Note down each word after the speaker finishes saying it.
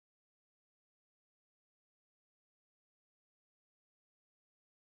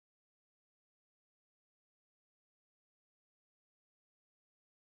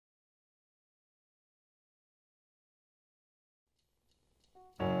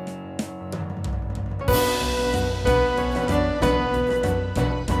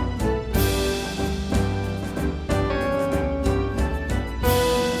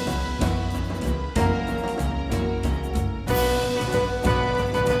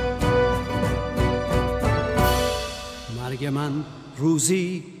من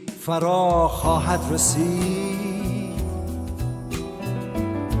روزی فرا خواهد رسید،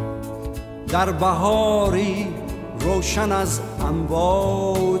 در بهاری روشن از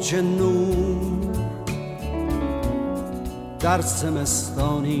امواج نور، در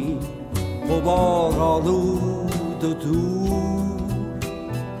زمستانی غبار آلود و دور،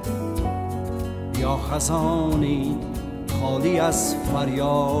 یا خزانی خالی از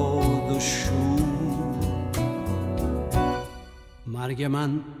فریاد و شور. مرگ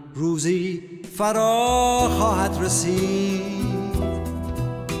من روزی فرا خواهد رسید،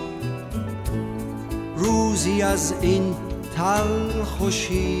 روزی از این تلخ و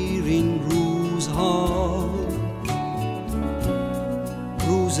شیرین روزها،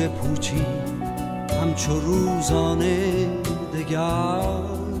 روز پوچی همچو روزانه دگر،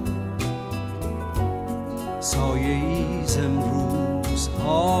 سایه ای ز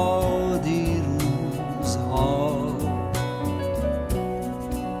امروزها دیروزها.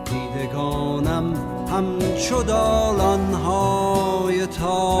 دیدگانم همچو دالان‌های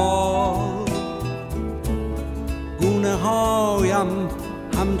تار، گونه هایم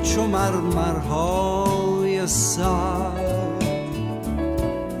همچو مرمرهای سر.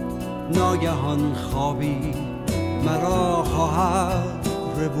 ناگهان خوابی مرا خواهد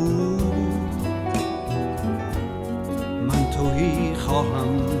ربود، من تهی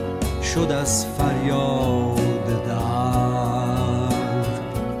خواهم شد از فریاد درد.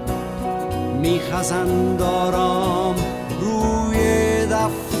 میخزند آرام روی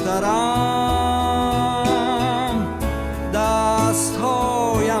دفترم،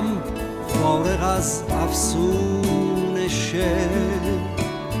 دستهایم فارغ از افسون شعر.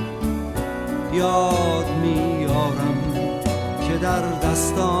 یاد میارم که در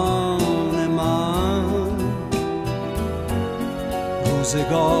دستان من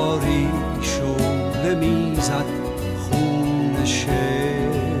روزگاری شعله میزد خون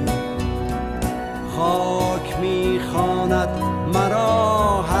شعر. خاک میخواند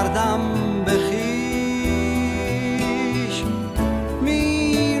مرا هر دم به خویش،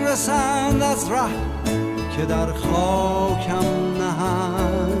 میرسند از ره که در خاکم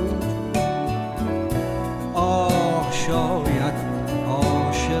نهند. آه شاید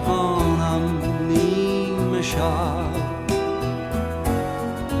عاشقانم نیمه شب،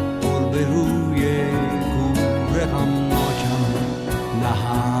 گل به روی گور غمناکم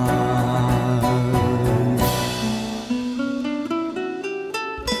نهند.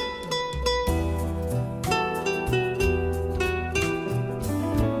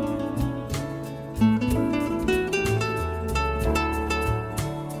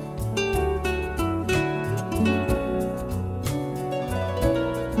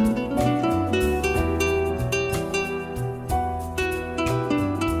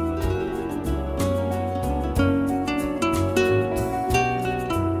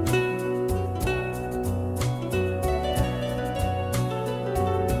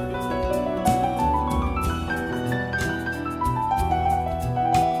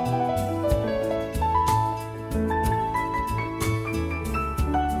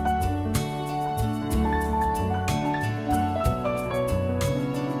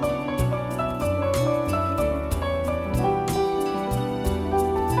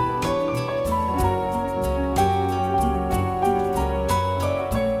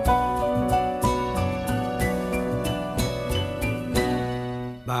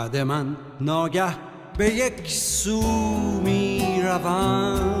 بعد من ناگه به یک سو می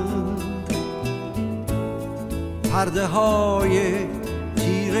روند، پرده های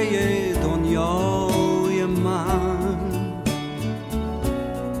تیره دنیای من.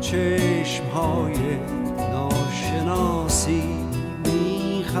 چشم های ناشناسی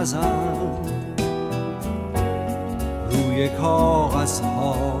می خزند روی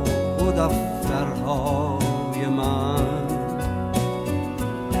کاغذها و دفترهای من.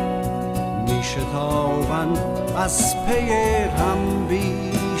 شتابند از پی غم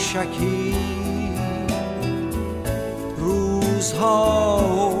بی شکی، روزها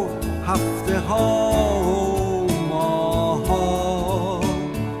و هفته ها و ماه ها.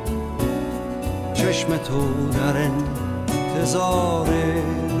 چشم تو در انتظار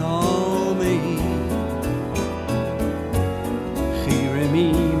نامه ای، خیره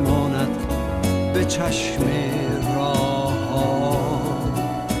میماند به چشم راه ها.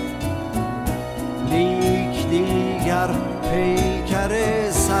 لیک دیگر پیکر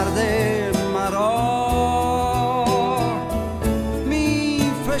سرد مرا می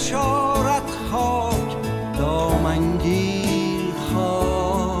فشارد خاک دامنگیر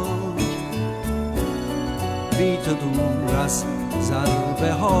خاک. بی تو دور از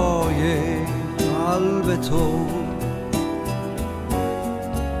ضربه های قلب تو،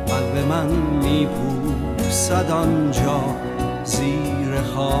 دل من میپوسد آنجا زیر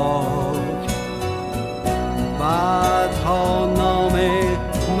خاک. بعدها نام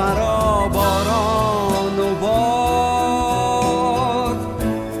مرا باران و باد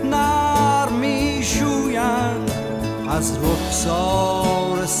نرم میشویند از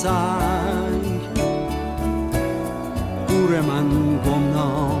رخسار سنگ. گور من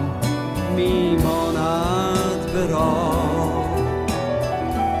گمنام میماند به راه،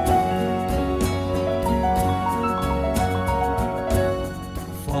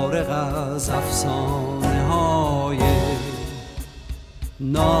 فارغ از افسانه های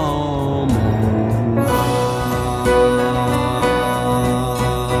نام